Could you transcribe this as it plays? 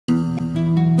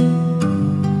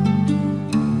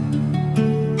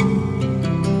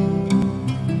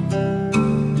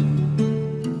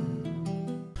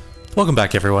Welcome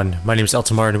back everyone, my name is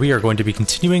Eltimar and we are going to be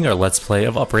continuing our Let's Play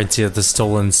of Operencia the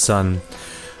Stolen Sun.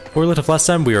 Where we left off last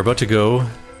time, we were about to go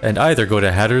and either go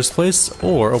to Hadur's place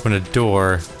or open a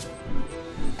door.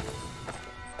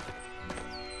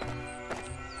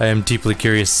 I am deeply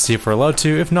curious to see if we're allowed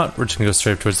to. If not, we're just gonna go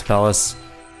straight up towards the palace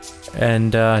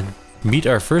and meet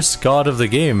our first god of the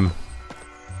game.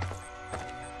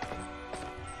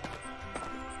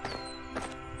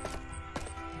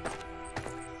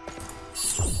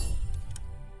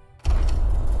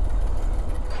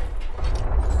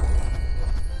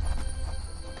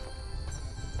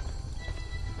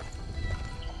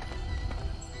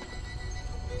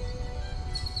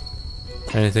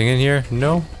 Anything in here?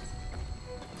 No?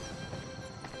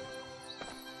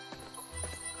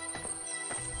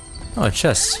 Oh, a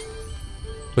chest.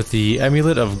 With the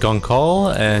amulet of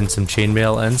Gonkal and some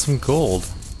chainmail and some gold.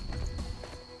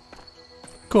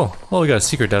 Cool. Well, we got a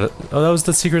secret out of— oh, that was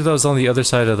the secret that was on the other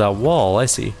side of that wall. I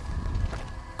see.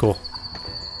 Cool.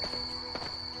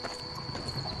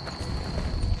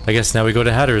 I guess now we go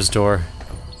to Hadur's door.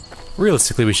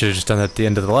 Realistically, we should have just done that at the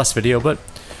end of the last video, but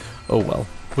oh well.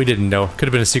 We didn't know. Could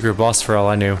have been a secret boss for all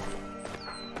I knew.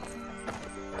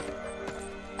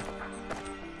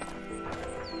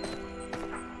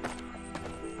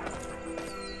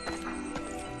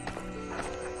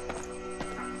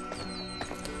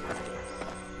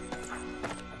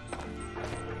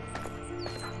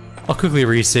 I'll quickly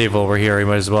resave over here, we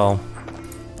might as well.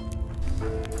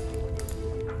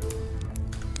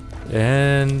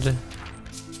 And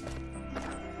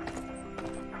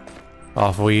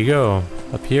off we go.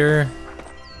 Up here.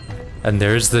 And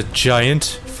there's the giant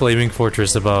flaming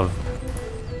fortress above.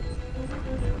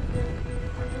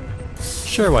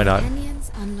 Sure, why not? Companions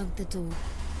unlocked the door,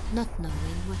 not knowing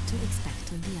what to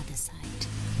expect on the other side.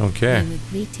 Okay. They were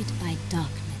greeted by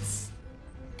darkness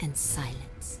and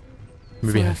silence.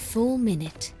 Maybe For a full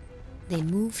minute, they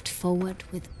moved forward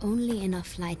with only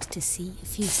enough light to see a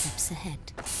few steps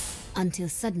ahead, until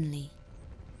suddenly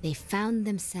they found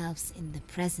themselves in the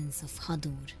presence of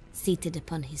Hadur, seated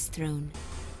upon his throne,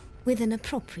 with an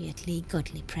appropriately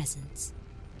godly presence.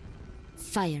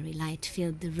 Fiery light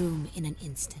filled the room in an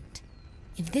instant.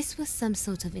 If this was some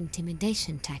sort of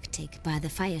intimidation tactic by the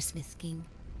Firesmith King,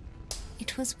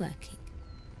 it was working.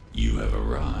 You have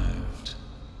arrived.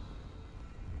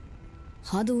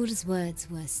 Hadur's words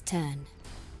were stern,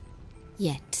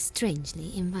 yet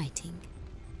strangely inviting.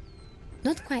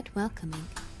 Not quite welcoming,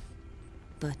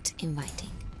 but inviting.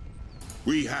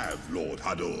 We have, Lord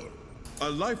Hadur. A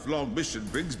lifelong mission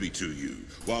brings me to you,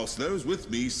 whilst those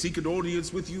with me seek an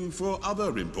audience with you for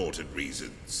other important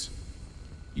reasons.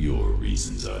 Your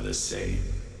reasons are the same,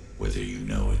 whether you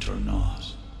know it or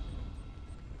not.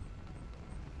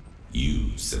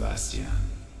 You, Sebastian,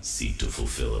 seek to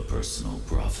fulfill a personal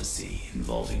prophecy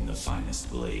involving the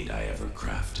finest blade I ever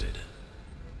crafted.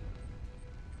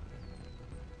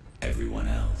 Everyone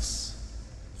else,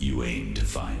 you aim to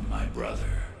find my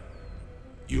brother.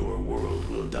 Your world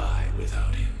will die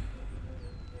without him.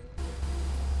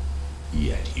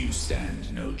 Yet you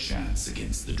stand no chance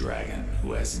against the dragon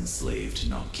who has enslaved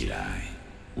Nokkirai,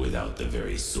 without the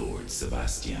very sword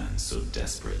Sebastian so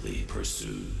desperately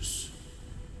pursues.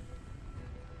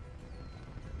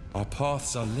 Our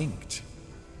paths are linked.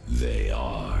 They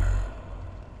are.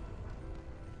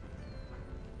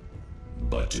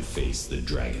 But to face the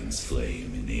dragon's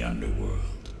flame in the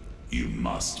underworld, you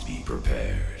must be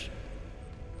prepared.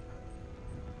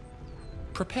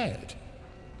 Prepared?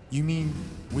 You mean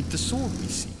with the sword we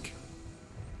seek?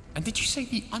 And did you say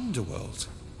the underworld?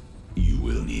 You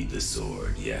will need the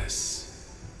sword,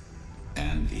 yes.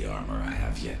 And the armor I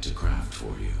have yet to craft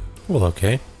for you. Well,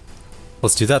 okay.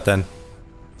 Let's do that then.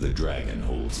 The dragon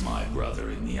holds my brother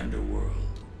in the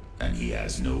underworld, and he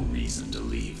has no reason to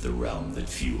leave the realm that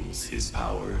fuels his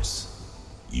powers.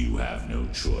 You have no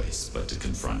choice but to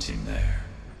confront him there.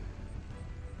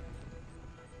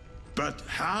 But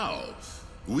how?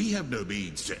 We have no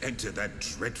means to enter that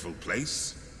dreadful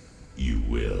place. You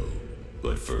will,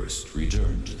 but first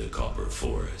return to the Copper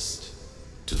Forest.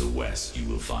 To the west you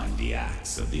will find the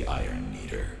axe of the Iron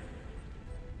Meter.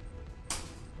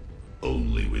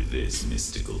 Only with this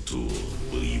mystical tool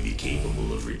will you be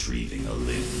capable of retrieving a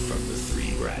limb from the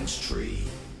three-branch tree,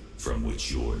 from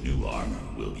which your new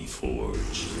armor will be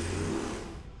forged.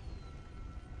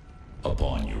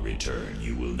 Upon your return,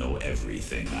 you will know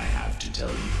everything I have to tell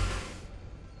you.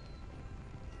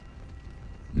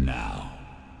 Now,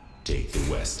 take the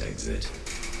west exit.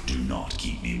 Do not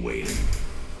keep me waiting.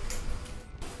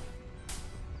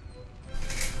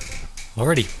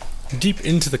 Alrighty. Deep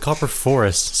into the Copper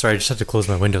Forest. Sorry, I just had to close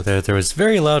my window there. There was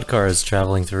very loud cars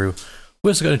traveling through. We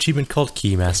also got an achievement called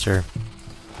Keymaster.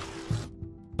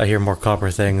 I hear more copper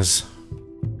things.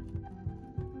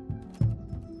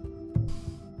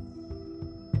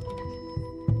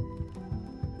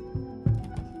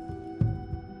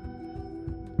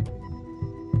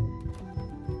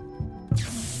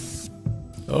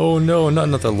 Oh no, not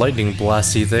another lightning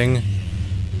blasty thing.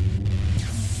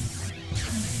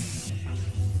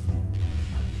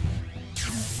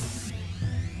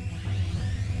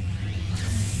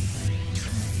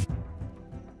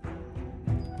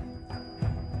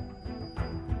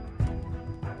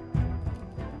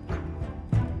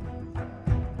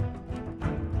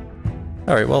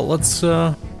 Alright, well, let's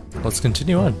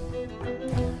continue on.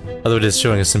 Although it is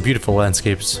showing us some beautiful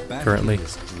landscapes currently. Back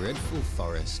in this dreadful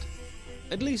forest.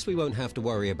 At least we won't have to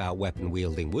worry about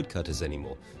weapon-wielding woodcutters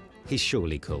anymore. He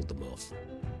surely called them off.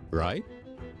 Right?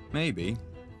 Maybe.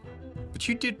 But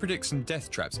you did predict some death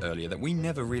traps earlier that we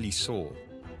never really saw.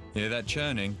 Hear that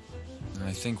churning?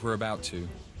 I think we're about to.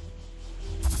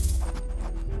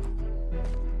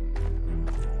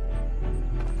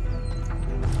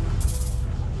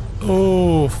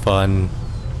 Oh, fun.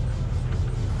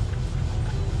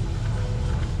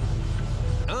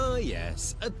 Ah,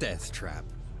 yes, a death trap.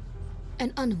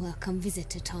 An unwelcome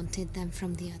visitor taunted them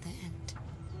from the other end.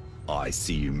 I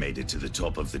see you made it to the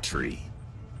top of the tree.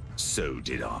 So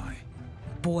did I.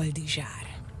 Boldijar.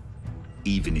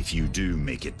 Even if you do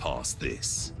make it past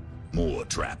this, more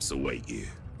traps await you.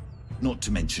 Not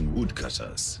to mention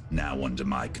woodcutters, now under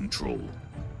my control.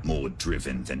 More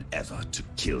driven than ever to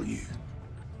kill you.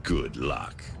 Good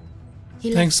luck.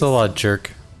 Thanks a lot,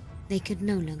 jerk. They could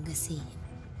no longer see him.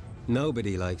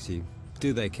 Nobody likes you,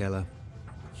 do they, Keller?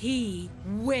 He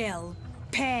will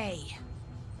pay.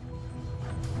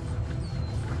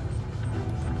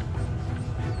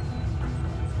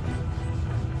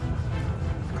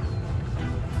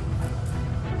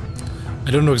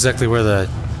 I don't know exactly where the...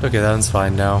 Okay, that one's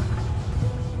fine now.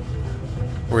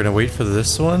 We're gonna wait for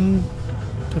this one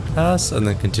to pass and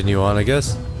then continue on, I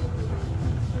guess.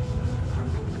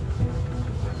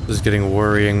 This is getting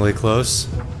worryingly close.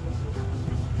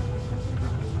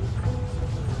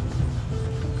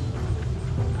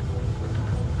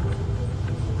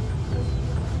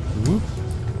 Whoop.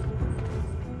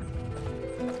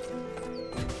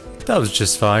 That was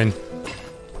just fine.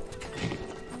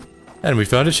 And we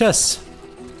found a chest.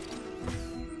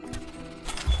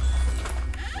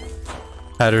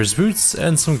 Hadur's boots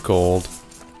and some gold.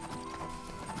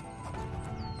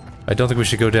 I don't think we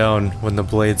should go down when the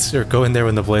blades, or go in there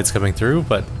when the blade's coming through,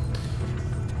 but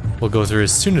we'll go through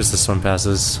as soon as this one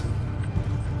passes.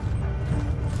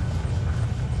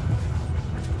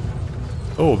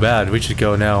 Oh, bad. We should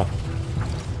go now.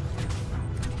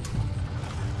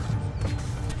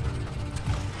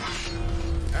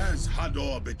 Has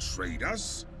Hadur betrayed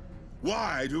us?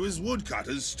 Why do his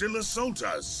woodcutters still assault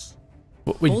us?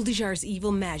 Boldijar's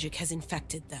evil magic has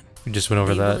infected them. We just went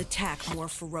over They that. will attack more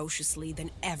ferociously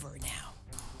than ever now.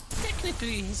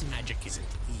 Technically, his magic isn't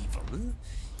evil.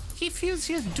 He feels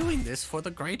he is doing this for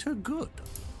the greater good.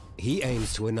 He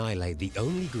aims to annihilate the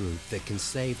only group that can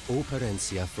save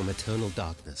Operencia from eternal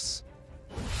darkness.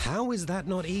 How is that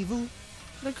not evil?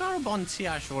 The Garabon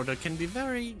Tiash order can be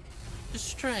very...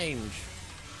 strange.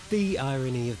 The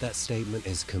irony of that statement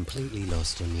is completely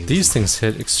lost on you. These things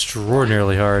hit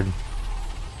extraordinarily hard.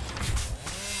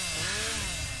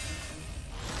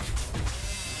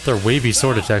 Their wavy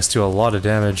sword attacks do a lot of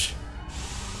damage.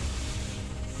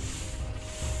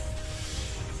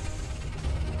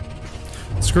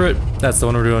 Screw it, that's the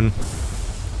one we're doing.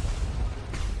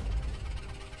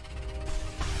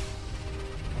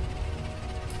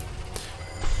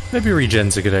 Maybe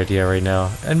regen's a good idea right now,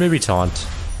 and maybe taunt.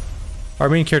 Our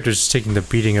main character's just taking the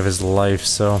beating of his life,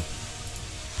 so...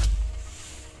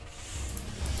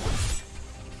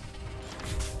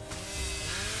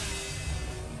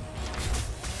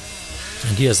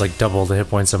 And he has like double the hit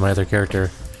points of my other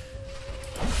character.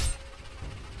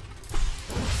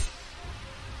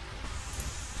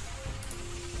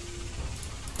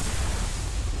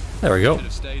 There we go. Should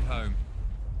have stayed home.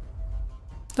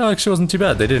 No, actually wasn't too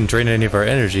bad. They didn't drain any of our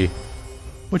energy,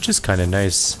 which is kind of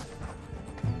nice.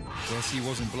 Guess he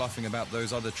wasn't bluffing about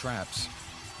those other traps.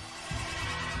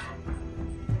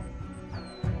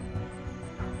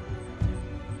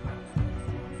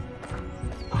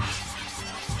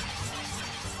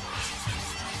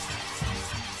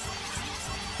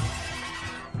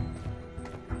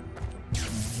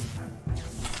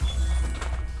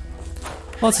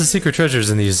 Lots of secret treasures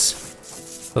in these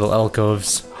little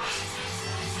alcoves.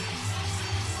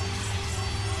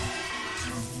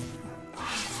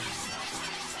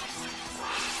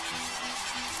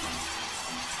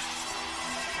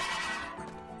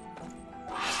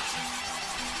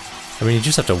 I mean, you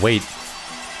just have to wait.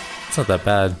 It's not that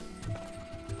bad.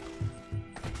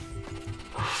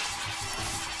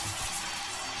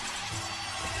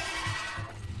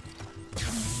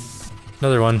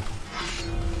 Another one.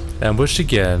 Ambushed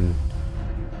again.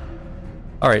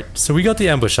 Alright, so we got the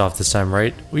ambush off this time,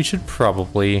 right? We should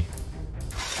probably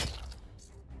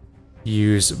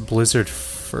use Blizzard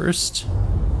first.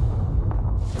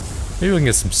 Maybe we can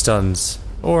get some stuns.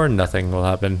 Or nothing will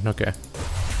happen. Okay.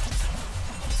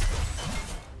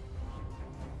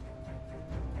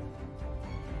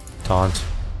 Taunt.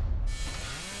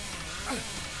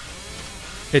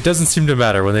 It doesn't seem to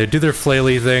matter. When they do their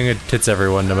flaily thing, it hits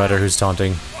everyone, no matter who's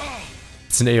taunting.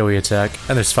 It's an AoE attack,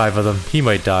 and there's 5 of them. He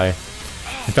might die.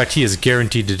 In fact, he is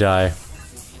guaranteed to die.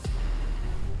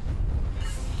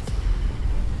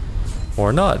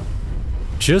 Or not.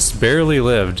 Just barely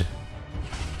lived.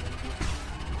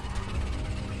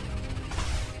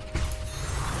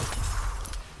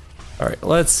 Alright,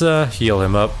 let's heal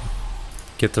him up.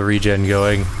 Get the regen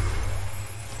going.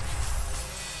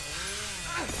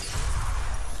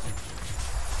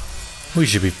 We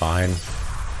should be fine.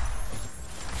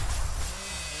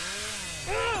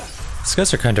 These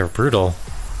guys are kind of brutal.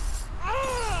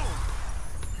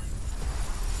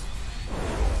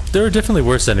 There are definitely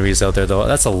worse enemies out there though.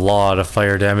 That's a lot of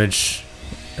fire damage.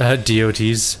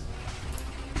 DOTs.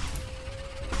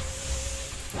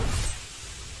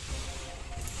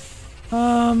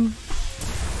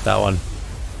 That one.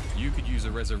 You could use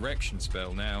a resurrection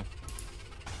spell now.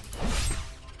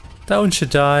 That one should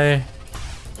die.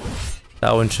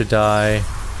 That one should die.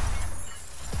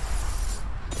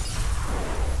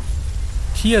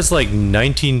 He has like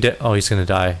 19 oh, he's gonna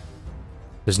die.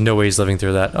 There's no way he's living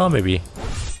through that. Oh, maybe.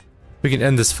 We can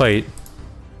end this fight.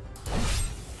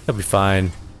 He'll be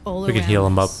fine. We can heal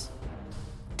him up.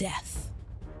 Death.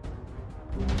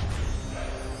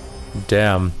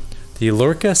 Damn. The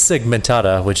Lorca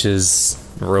Segmentata, which is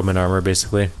Roman armor,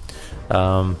 basically.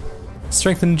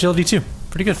 Strength and agility too.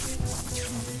 Pretty good.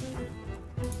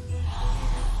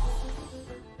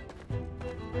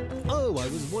 Oh, I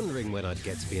was wondering when I'd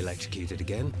get to be electrocuted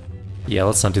again. Yeah,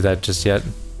 let's not do that just yet.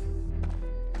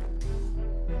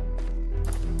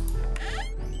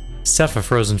 Staff of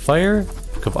Frozen Fire,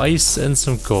 Book of Ice, and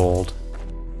some gold.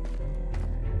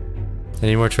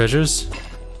 Any more treasures?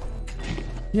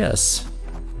 Yes.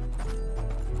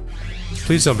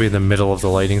 Please don't be in the middle of the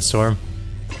lightning storm.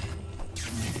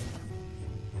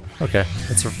 Okay,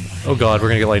 that's oh god, we're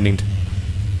gonna get lightninged.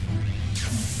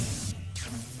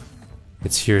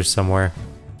 It's here somewhere.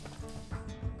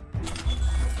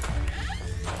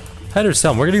 Hadur's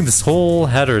Helm. We're getting this whole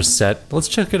Hadur set. Let's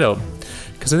check it out.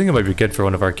 Because I think it might be good for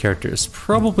one of our characters.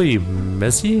 Probably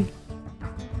Messi?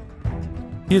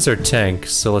 He is our tank,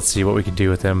 so let's see what we can do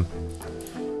with him.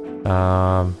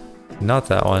 Not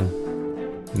that one.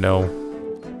 No.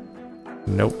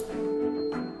 Nope.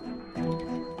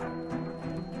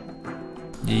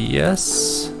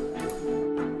 Yes.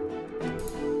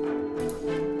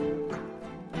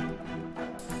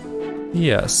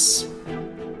 Yes.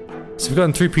 So we've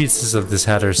gotten 3 pieces of this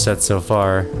Hadur set so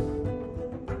far.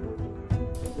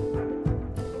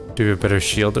 Do we have a better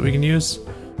shield that we can use?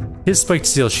 His spiked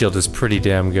steel shield is pretty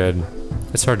damn good.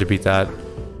 It's hard to beat that.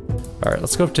 Alright,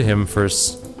 let's go up to him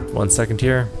first. 1 second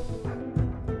here.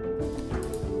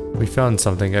 We found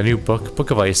something. A new book.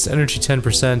 Book of Ice. Energy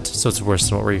 10%, so it's worse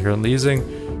than what we're currently using.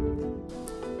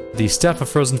 The Staff of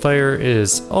Frozen Fire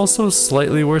is also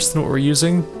slightly worse than what we're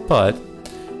using, but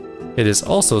it is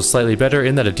also slightly better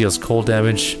in that it deals cold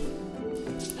damage.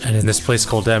 And in this place,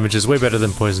 cold damage is way better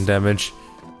than poison damage.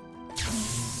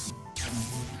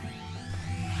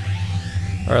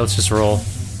 Alright, let's just roll.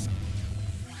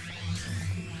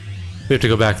 We have to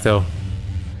go back though.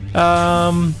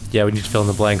 Yeah, we need to fill in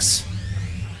the blanks.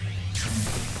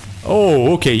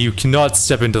 Oh, okay, you cannot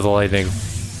step into the lightning.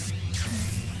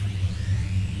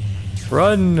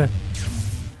 Run!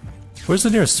 Where's the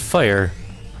nearest fire?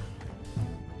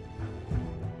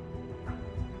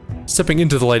 Stepping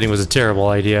into the lightning was a terrible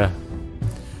idea.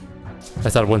 I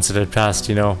thought once it had passed,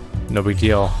 you know, no big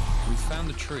deal. We found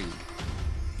the tree.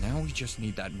 Now we just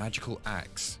need that magical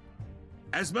axe.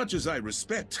 As much as I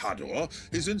respect Hadur,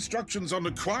 his instructions on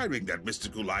acquiring that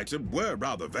mystical item were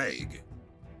rather vague.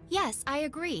 Yes, I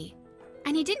agree.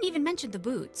 And he didn't even mention the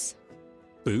boots.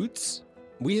 Boots?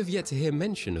 We have yet to hear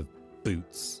mention of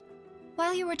boots.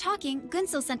 While you were talking,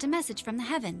 Gunsel sent a message from the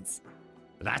heavens.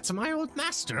 That's my old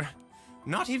master.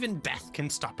 Not even death can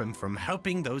stop him from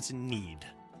helping those in need.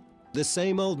 The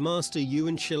same old master you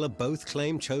and Schiller both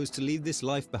claim chose to leave this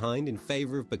life behind in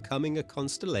favor of becoming a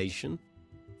constellation?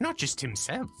 Not just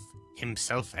himself.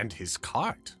 Himself and his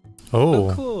cart. Oh.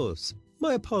 Of course.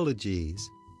 My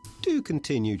apologies. Do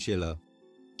continue, Chilla.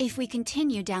 If we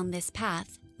continue down this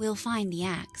path, we'll find the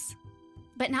axe.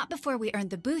 But not before we earn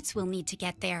the boots we'll need to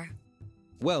get there.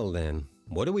 Well then,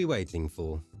 what are we waiting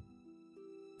for?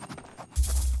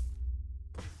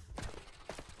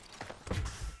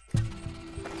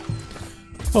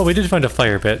 Well, we did find a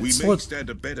fire pit. We so may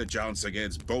stand a better chance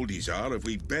against Boldizar if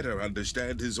we better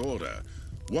understand his order.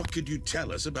 What could you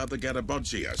tell us about the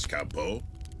Garabonsias, Campo?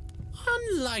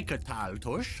 Unlike a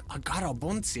Taltush, a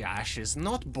Garabonsiash is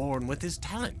not born with his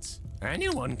talents.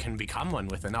 Anyone can become one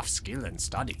with enough skill and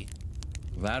study.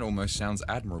 That almost sounds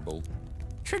admirable.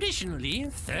 Traditionally,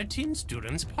 13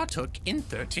 students partook in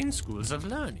 13 schools of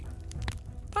learning.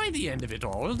 By the end of it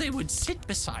all, they would sit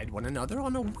beside one another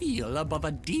on a wheel above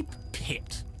a deep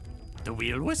pit. The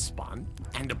wheel was spun,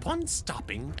 and upon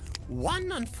stopping,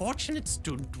 one unfortunate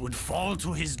student would fall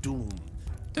to his doom,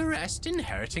 the rest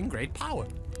inheriting great power.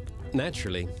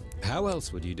 Naturally. How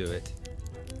else would you do it?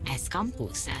 As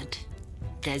Campo said,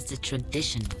 there's the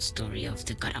traditional story of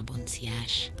the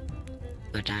Garabonsiash.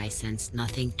 But I sense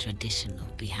nothing traditional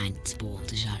behind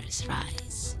Boldizar's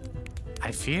rise.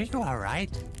 I fear you are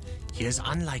right. He is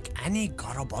unlike any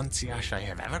Garabonsiash I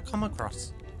have ever come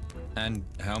across. And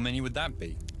how many would that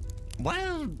be?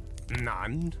 Well,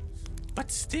 none. But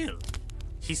still,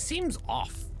 he seems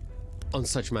off. On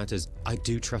such matters, I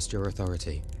do trust your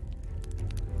authority.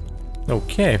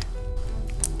 Okay.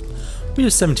 We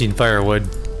have 17 firewood.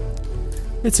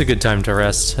 It's a good time to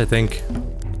rest, I think.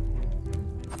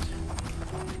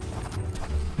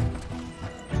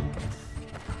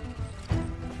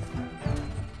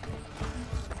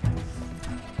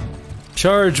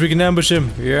 Charge! We can ambush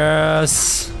him!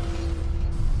 Yes!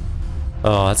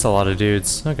 Oh, that's a lot of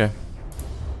dudes. Okay.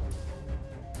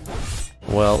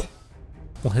 Well,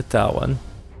 we'll hit that one.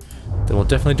 Then we'll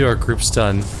definitely do our group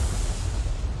stun.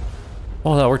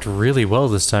 Oh, that worked really well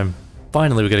this time.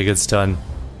 Finally, we got a good stun.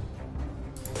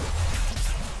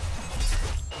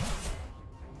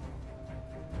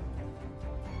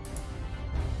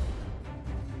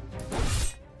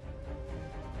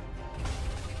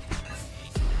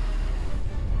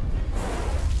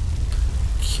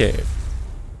 Okay.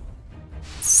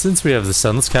 Since we have the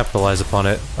sun, let's capitalize upon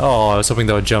it. Oh, I was hoping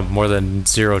that would jump more than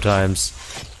 0 times.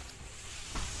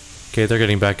 Okay, they're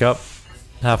getting back up.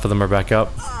 Half of them are back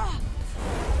up.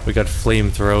 We got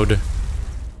flamethrowed.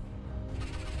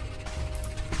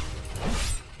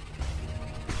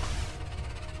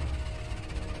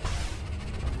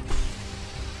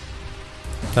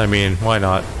 I mean, why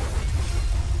not?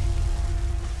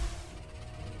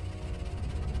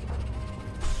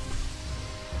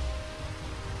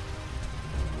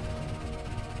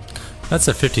 That's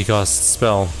a 50 cost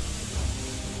spell.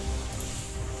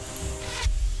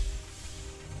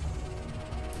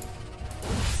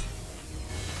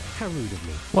 How rude of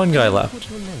me. One guy left. What's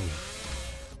your name?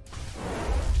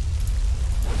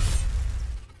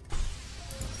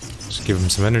 Just give him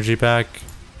some energy back.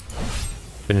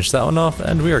 Finish that one off,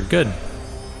 and we are good.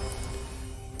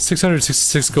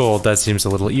 666 gold, that seems a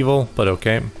little evil, but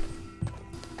okay.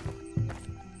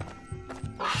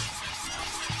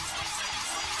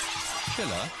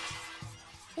 Killer,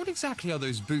 what exactly are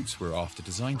those boots we're after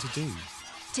designed to do?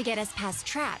 To get us past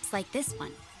traps like this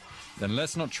one. Then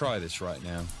let's not try this right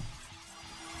now.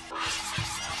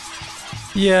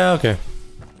 Yeah, okay.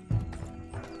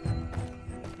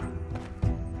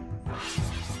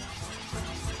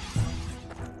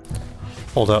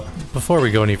 Hold up. Before we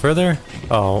go any further...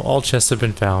 Oh, all chests have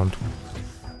been found.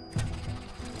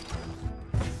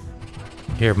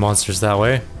 Here, monsters that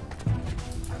way.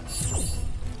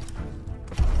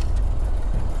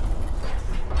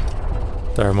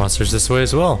 There are monsters this way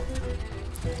as well.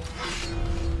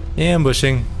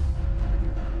 Ambushing.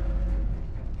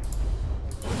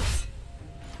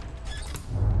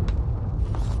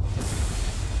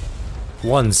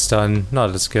 One stun,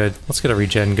 not as good. Let's get a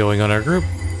regen going on our group.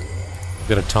 We've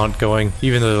got a taunt going.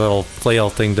 Even though the little flail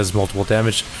thing does multiple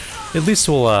damage, at least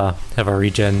we'll have our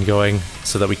regen going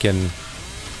so that we can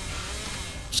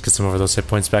just get some of those hit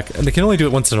points back. And they can only do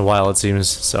it once in a while, it seems,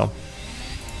 so.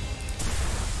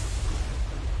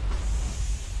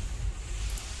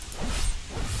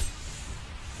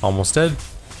 Almost dead.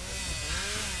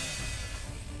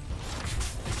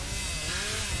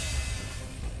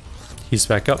 He's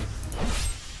back up.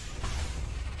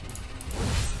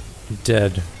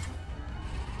 Dead.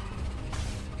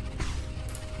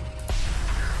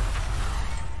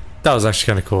 That was actually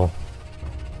kind of cool.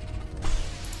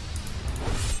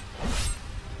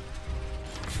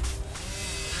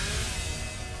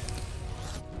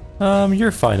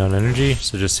 You're fine on energy,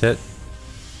 so just hit.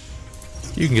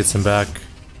 You can get some back.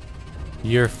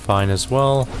 You're fine as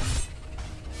well.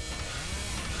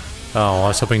 Oh, I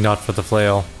was hoping not for the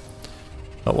flail.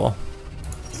 Oh well.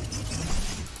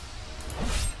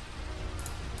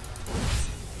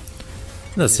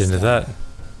 That's the end of that.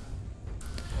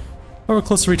 Oh, we're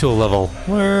close to retool level.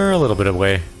 We're a little bit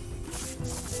away.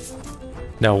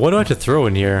 Now, what do I have to throw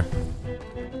in here?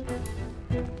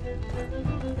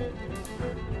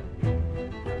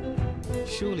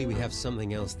 Surely we have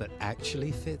something else that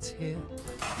actually fits here?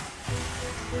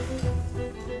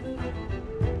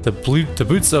 The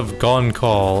boots of Gone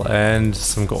Call and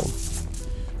some gold.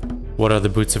 What are the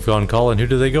boots of Gone Call and who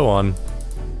do they go on?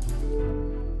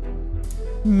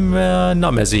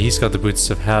 Not Mezzy, he's got the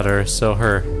boots of Hadur, so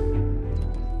her.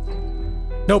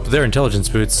 Nope, they're intelligence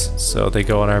boots, so they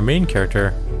go on our main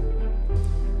character.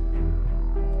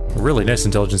 Really nice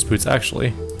intelligence boots, actually.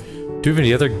 Do we have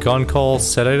any other Gone Call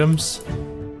set items?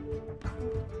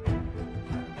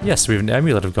 Yes, we have an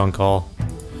amulet of Gone Call.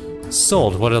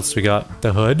 Sold. What else we got?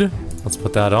 The hood. Let's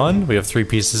put that on. We have 3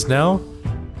 pieces now.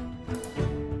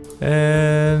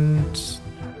 And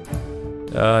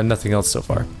nothing else so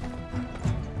far.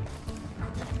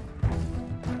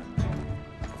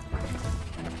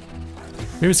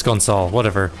 Maybe it's Gonzal,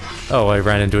 whatever. Oh, I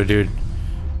ran into a dude.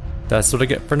 That's what I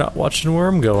get for not watching where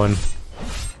I'm going.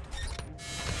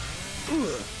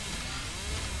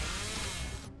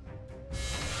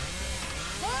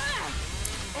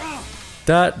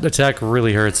 That attack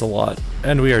really hurts a lot,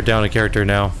 and we are down a character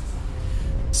now.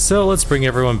 So let's bring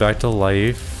everyone back to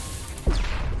life,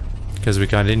 because we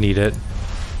kind of need it.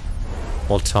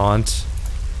 We'll taunt,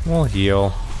 we'll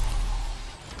heal.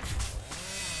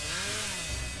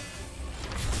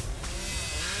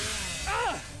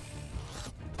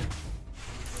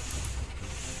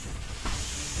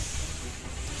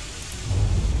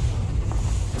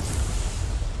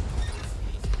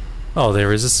 Oh, they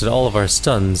resisted all of our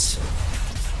stuns.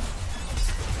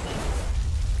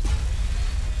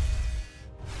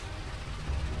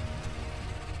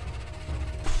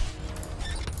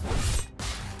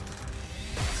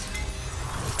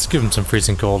 Let's give him some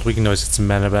freezing cold. We can always get some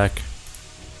mana back.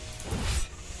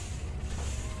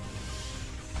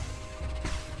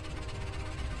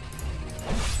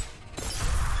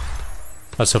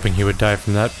 I was hoping he would die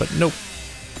from that, but nope.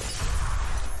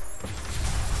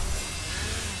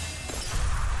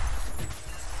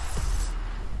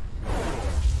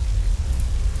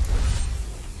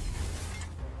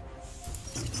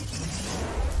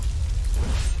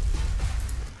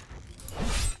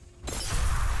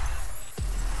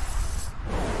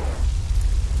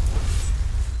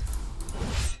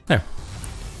 There.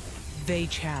 They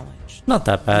challenged. Not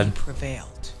that bad. They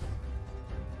prevailed.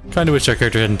 Kinda wish our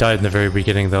character hadn't died in the very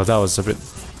beginning though, that was a bit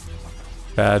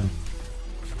bad.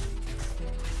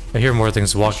 I hear more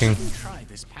things walking. Try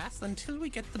this path until we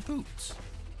get the boots.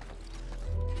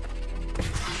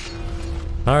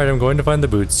 Alright, I'm going to find the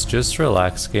boots. Just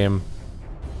relax, game.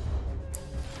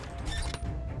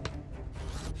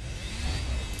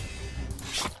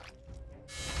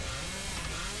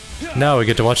 Now we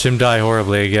get to watch him die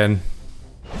horribly again.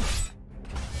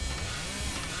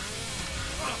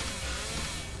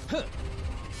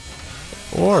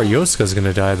 Or Yosuka's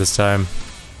gonna die this time.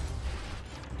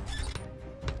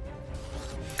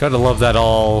 Gotta love that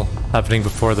all happening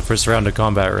before the first round of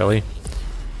combat, really.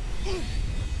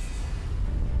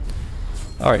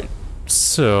 Alright,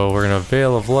 so we're gonna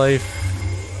Veil of Life.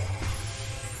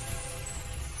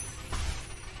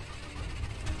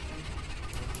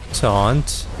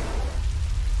 Taunt.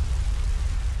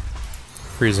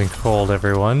 Freezing cold,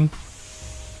 everyone.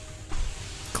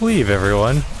 Cleave,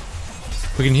 everyone.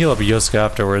 We can heal up a Yosuka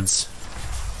afterwards.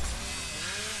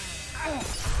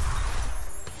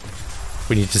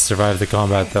 We need to survive the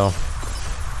combat, though.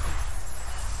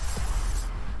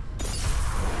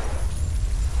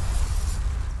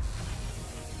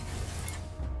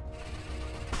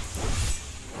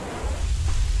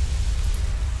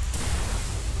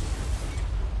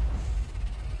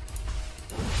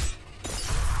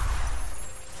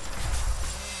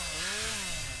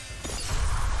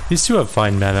 These two have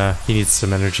fine mana. He needs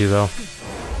some energy, though.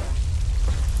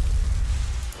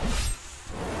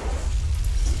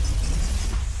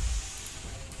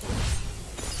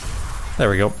 There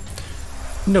we go.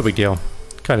 No big deal.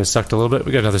 Kinda sucked a little bit.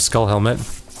 We got another skull helmet.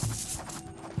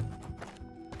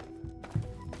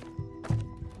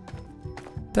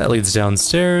 That leads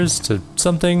downstairs to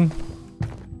something.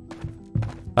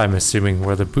 I'm assuming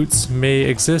where the boots may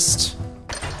exist.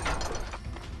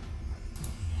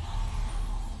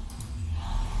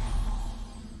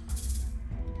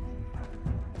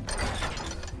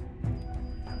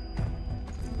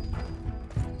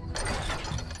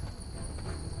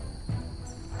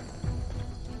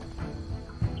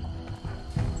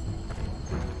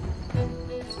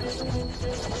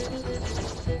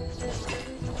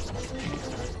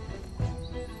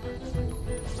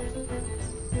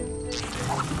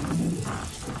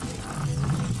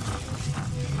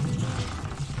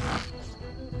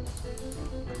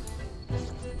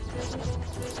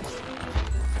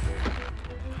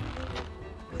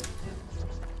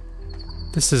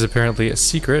 This is apparently a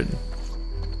secret.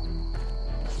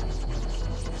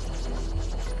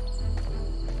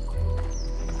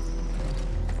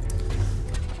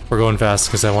 We're going fast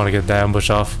because I want to get the ambush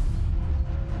off.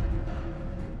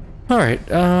 Alright,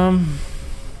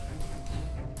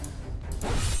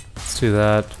 let's do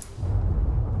that.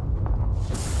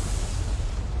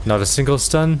 Not a single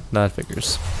stun? That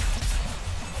figures.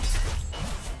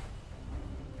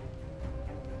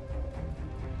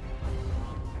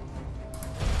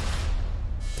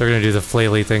 They're gonna do the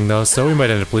flaily thing though, so we might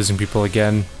end up losing people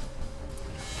again.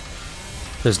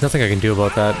 There's nothing I can do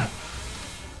about that.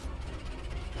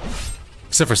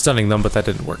 Except for stunning them, but that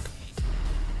didn't work.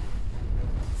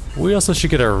 We also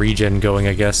should get our regen going,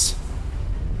 I guess.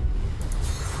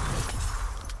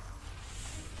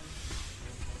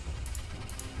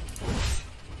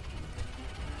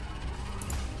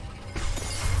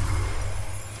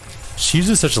 She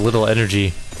uses such little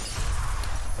energy.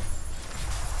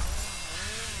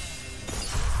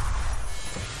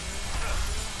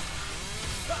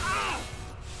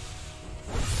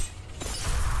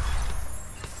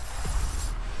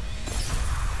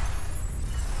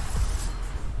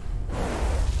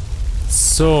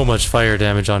 So much fire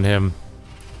damage on him.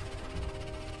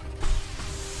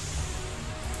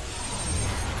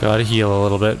 Gotta heal a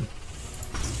little bit.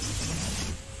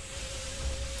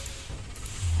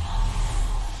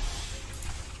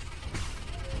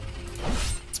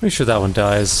 Let's make sure that one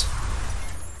dies.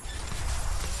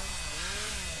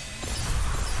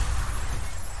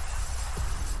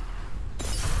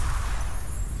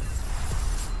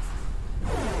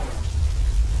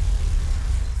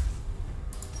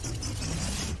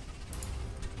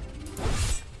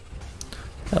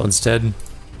 That one's dead.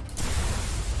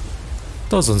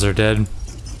 Those ones are dead.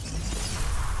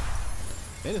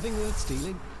 Anything worth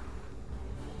stealing?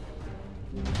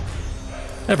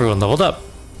 Everyone leveled up.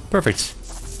 Perfect.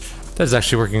 That is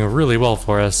actually working really well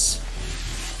for us.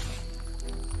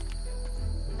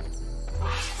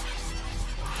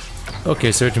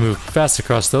 Okay, so we have to move fast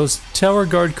across those. Tower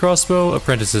guard crossbow,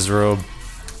 apprentice's robe.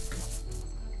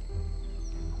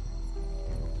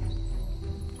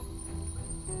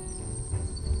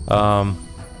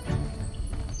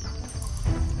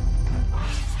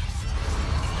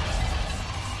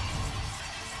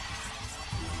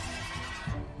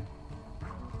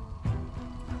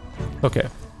 Okay.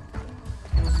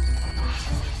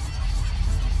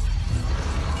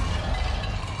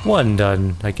 One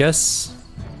done, I guess.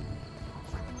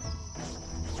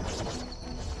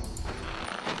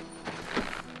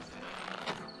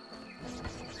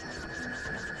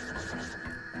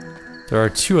 There are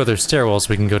two other stairwells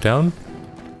we can go down.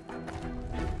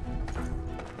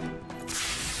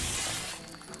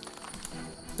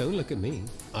 Don't look at me.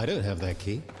 I don't have that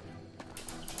key.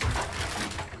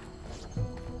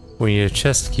 We need a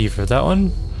chest key for that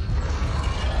one.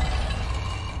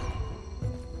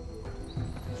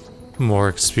 More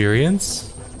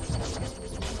experience.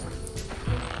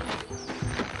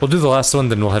 We'll do the last one,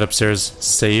 then we'll head upstairs,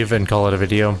 save, and call it a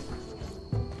video.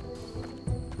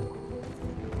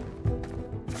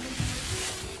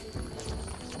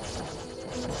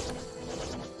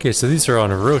 Okay, so these are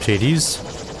on rotaties.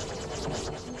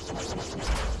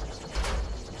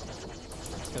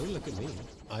 Don't look at me.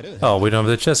 I don't have Oh, we don't have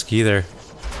the chest key either.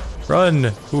 Run!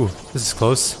 Ooh, this is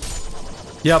close.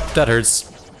 Yep, that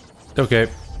hurts. Okay.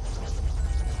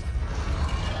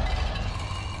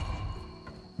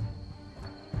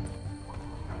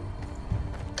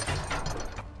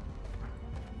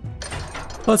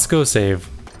 Let's go save.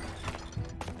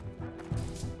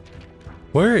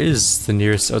 Where is the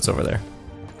nearest? Oh, it's over there.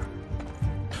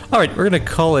 Alright, we're gonna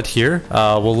call it here.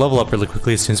 We'll level up really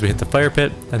quickly as soon as we hit the fire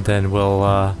pit, and then we'll,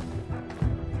 I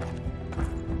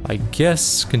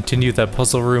guess, continue that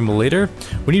puzzle room later.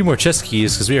 We need more chest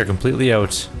keys, because we are completely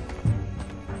out.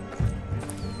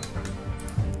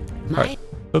 My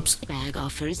Oops. bag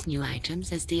offers new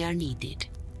items as they are needed.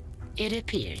 It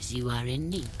appears you are in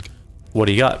need. What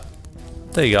do you got?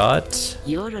 They got...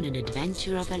 You're on an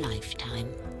adventure of a lifetime.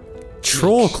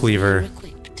 Troll Make sure Cleaver. you're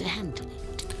equipped to handle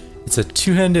it. It's a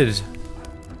two-handed...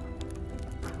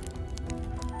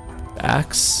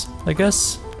 axe, I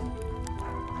guess?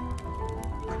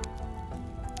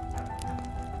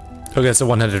 Okay, it's a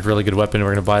one-handed really good weapon,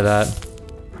 we're gonna buy that.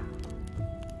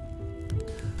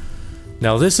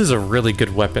 Now this is a really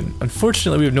good weapon.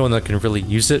 Unfortunately, we have no one that can really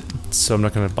use it, so I'm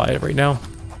not gonna buy it right now.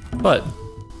 But,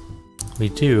 we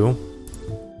do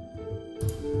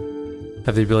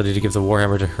have the ability to give the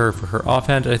Warhammer to her for her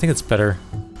offhand, and I think it's better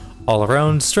all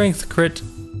around. Strength, crit,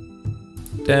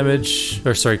 damage,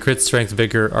 or sorry, crit, strength,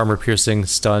 vigor, armor piercing,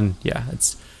 stun. Yeah,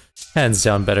 it's hands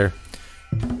down better.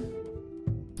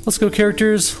 Let's go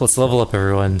characters, let's level up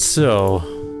everyone.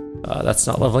 So, that's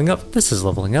not leveling up, this is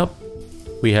leveling up.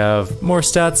 We have more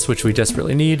stats, which we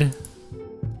desperately need.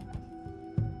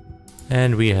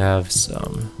 And we have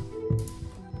some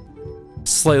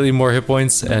slightly more hit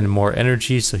points and more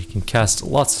energy, so he can cast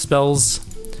lots of spells.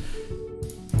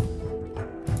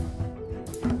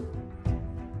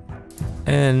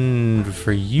 And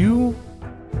for you...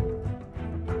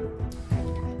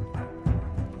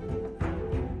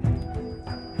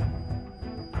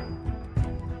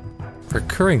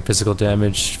 recurring physical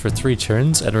damage for 3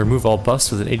 turns and remove all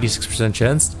buffs with an 86%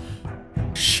 chance?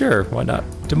 Sure, why not?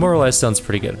 Demoralize sounds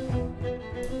pretty good.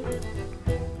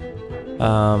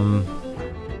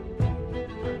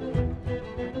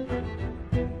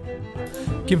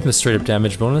 Give him a straight up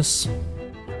damage bonus.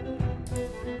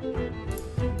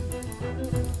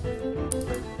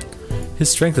 His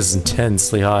strength is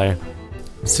intensely high.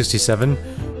 67.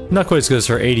 Not quite as good as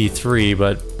her 83,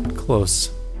 but close.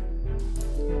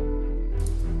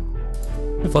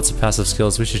 We have lots of passive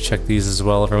skills, we should check these as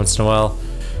well every once in a while.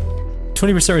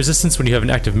 20% resistance when you have an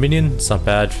active minion, it's not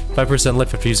bad. 5%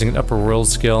 life after using an upper world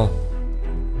skill,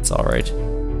 it's alright.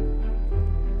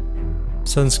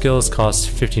 Sun skills cost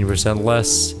 15%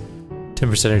 less,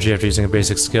 10% energy after using a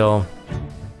basic skill.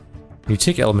 When you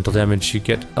take elemental damage, you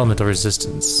get elemental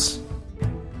resistance.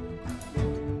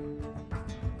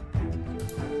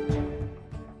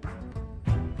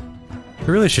 You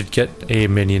really should get a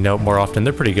minion out more often,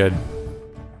 they're pretty good.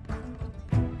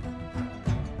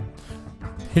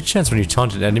 Hit chance when you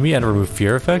taunt an enemy and remove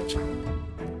fear effect?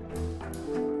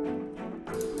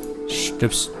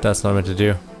 Oops, that's not meant to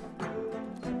do.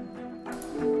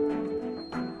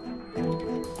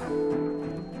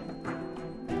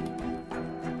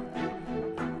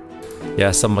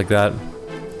 Yeah, something like that.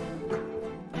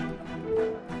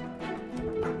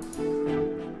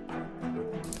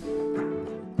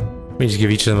 We need to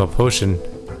give each of them a potion.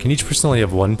 Can each person only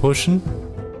have 1 potion?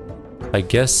 I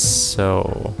guess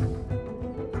so.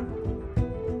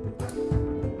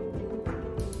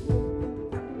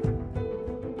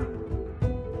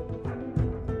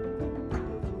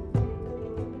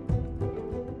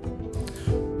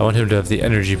 I want him to have the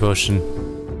energy potion.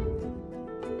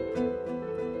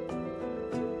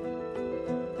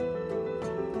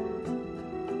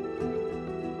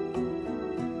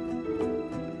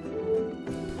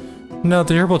 No,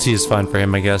 the herbal tea is fine for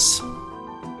him, I guess.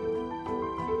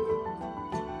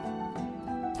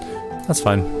 That's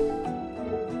fine.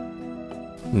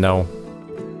 No.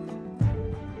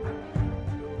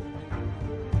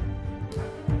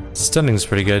 Stunning's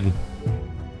pretty good.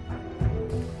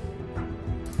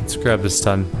 Let's grab this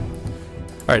stun.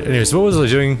 Alright, anyways, what was I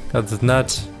doing other than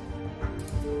that?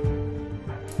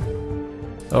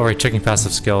 Oh, right, checking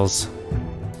passive skills.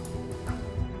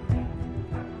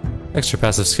 Extra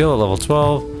passive skill at level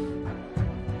 12.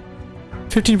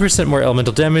 15% more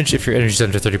elemental damage if your energy is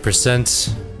under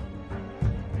 30%.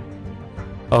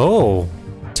 Oh!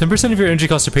 10% of your energy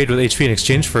costs are paid with HP in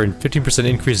exchange for 15%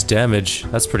 increased damage.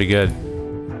 That's pretty good.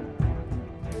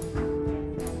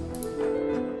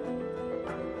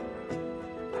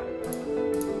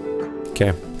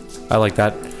 Okay, I like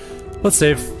that. Let's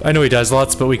save. I know he dies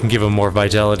lots, but we can give him more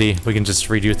vitality. We can just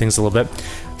redo things a little bit.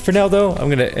 For now, though, I'm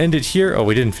gonna end it here. Oh,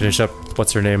 we didn't finish up.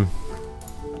 What's her name?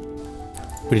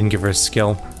 We didn't give her a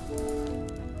skill.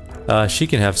 She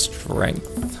can have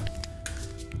strength.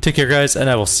 Take care, guys,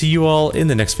 and I will see you all in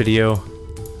the next video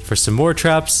for some more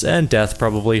traps and death,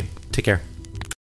 probably. Take care.